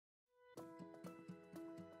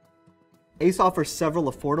ACE offers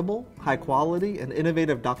several affordable, high-quality, and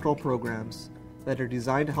innovative doctoral programs that are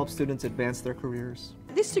designed to help students advance their careers.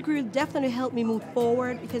 This degree definitely helped me move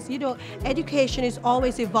forward because, education is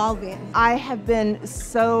always evolving. I have been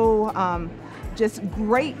so just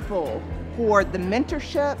grateful for the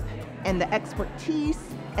mentorship and the expertise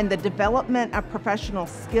and the development of professional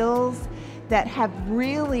skills that have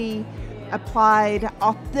really applied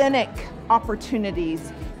authentic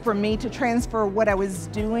opportunities for me to transfer what I was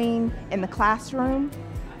doing in the classroom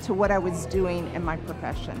to what I was doing in my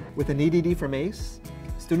profession. With an EDD from ACE,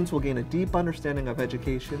 students will gain a deep understanding of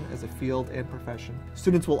education as a field and profession.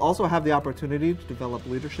 Students will also have the opportunity to develop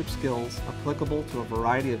leadership skills applicable to a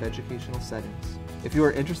variety of educational settings. If you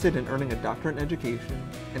are interested in earning a doctorate in education,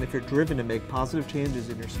 and if you're driven to make positive changes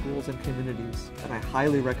in your schools and communities, then I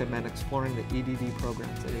highly recommend exploring the EDD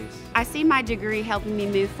programs at ACE. I see my degree helping me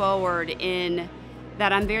move forward in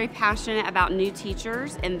that I'm very passionate about new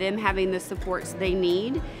teachers and them having the supports they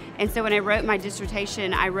need. And so when I wrote my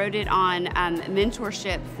dissertation, I wrote it on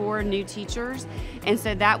mentorship for new teachers. And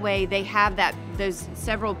so that way they have those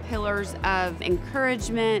several pillars of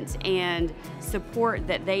encouragement and support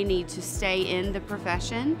that they need to stay in the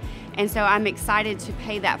profession. And so I'm excited to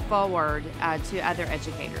pay that forward to other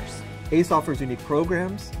educators. ACE offers unique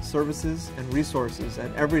programs, services, and resources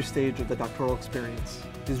at every stage of the doctoral experience.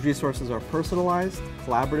 These resources are personalized,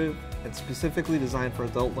 collaborative, and specifically designed for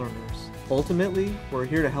adult learners. Ultimately, we're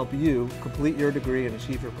here to help you complete your degree and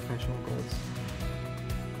achieve your professional goals.